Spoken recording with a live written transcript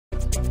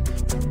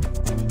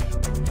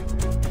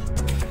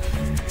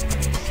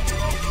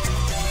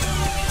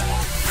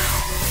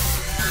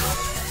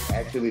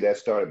Actually, that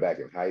started back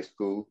in high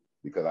school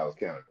because I was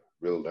kind of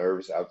real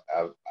nervous. I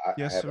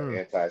Yes, have an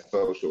sir.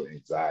 antisocial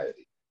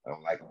anxiety. I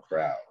don't like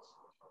crowds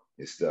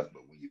and stuff.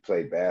 But when you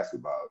play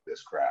basketball,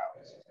 there's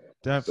crowds. So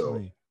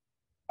Definitely.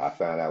 I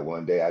found out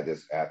one day, I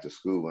just after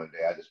school one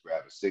day, I just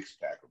grabbed a 6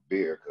 pack of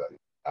beer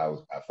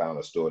because I found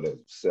a store that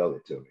would sell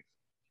it to me.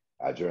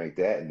 I drank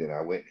that, and then I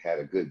went and had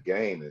a good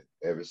game. And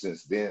ever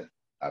since then,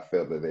 I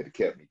felt that it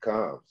kept me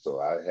calm. So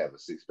I have a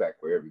 6 pack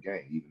for every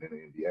game, even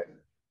in the NBA.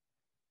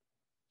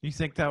 You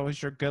think that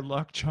was your good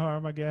luck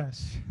charm, I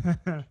guess?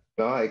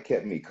 No, it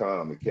kept me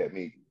calm.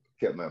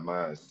 Kept my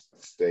mind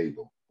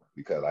stable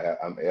because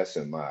I'm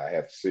SMI. I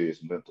have serious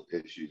mental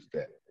issues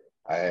that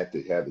I had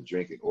to have a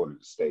drink in order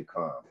to stay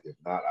calm. If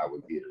not, I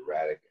would get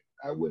erratic.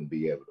 I wouldn't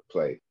be able to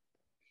play.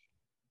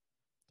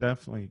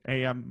 Definitely.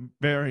 Hey, I'm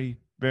very,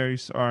 very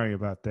sorry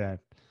about that.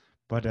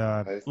 But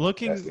That's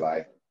looking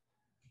life.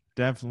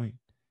 definitely.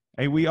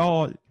 Hey, we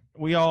all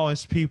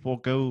as people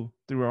go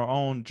through our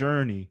own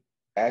journey.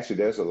 Actually,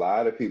 there's a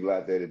lot of people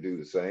out there that do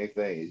the same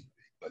thing,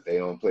 but they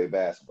don't play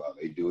basketball.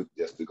 They do it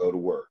just to go to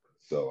work.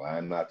 So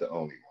I'm not the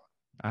only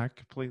one. I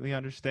completely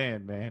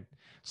understand, man.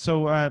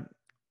 So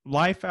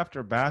life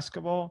after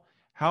basketball,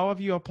 how have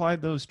you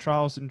applied those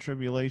trials and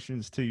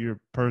tribulations to your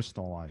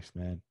personal life,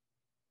 man?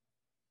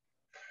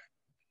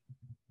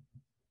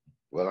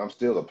 Well, I'm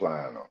still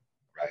applying them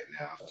right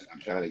now. I'm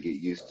trying to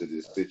get used to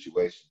this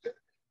situation,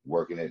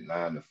 working at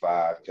 9 to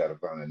 5, try to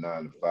find a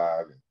 9 to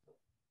 5, and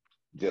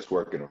just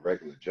working a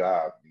regular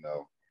job.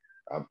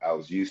 I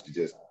was used to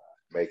just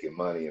making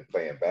money and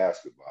playing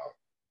basketball,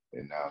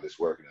 and now just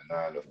working a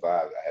 9 to 5.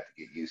 I have to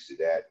get used to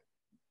that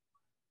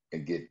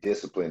and get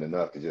disciplined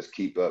enough to just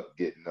keep up,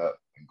 getting up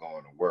and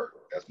going to work.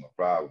 That's my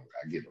problem.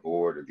 I get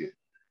bored or get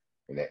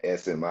and the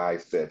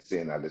SMI sets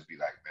in. I just be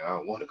like, man, I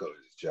don't want to go to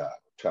this job.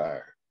 I'm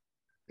tired.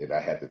 And I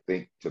had to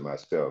think to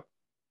myself,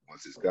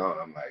 once it's gone,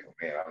 I'm like,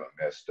 man, I done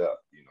messed up.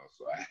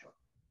 So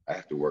I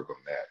have to work on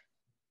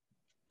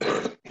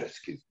that.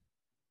 Excuse me.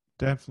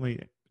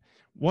 Definitely.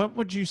 What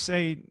would you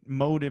say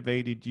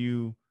motivated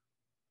you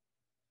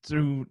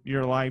through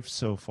your life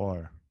so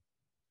far?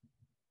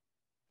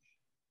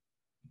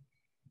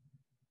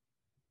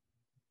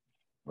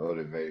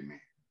 Motivate me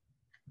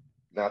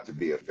not to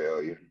be a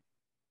failure,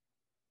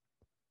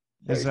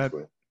 Is that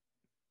basically.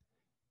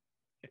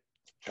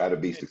 Try to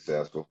be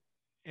successful.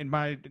 in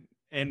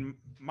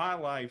my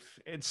life,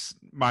 it's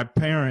my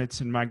parents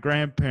and my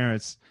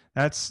grandparents.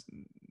 That's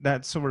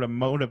that sort of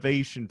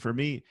motivation for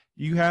me.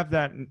 You have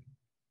that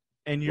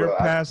in your Well,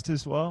 past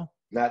as well?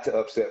 not to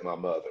upset my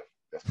mother.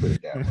 Let's put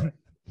it that way.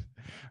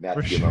 Not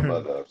For to get my sure.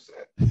 mother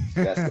upset.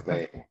 That's the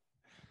main one.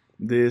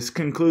 This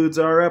concludes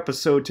our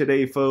episode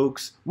today,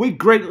 folks. We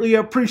greatly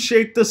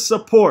appreciate the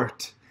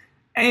support.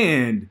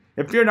 And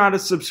if you're not a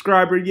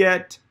subscriber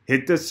yet,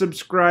 hit the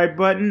subscribe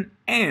button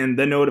and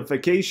the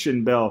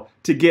notification bell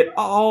to get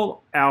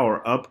all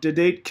our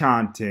up-to-date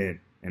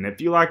content. And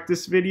if you like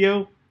this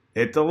video,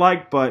 hit the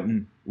like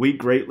button. We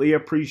greatly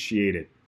appreciate it.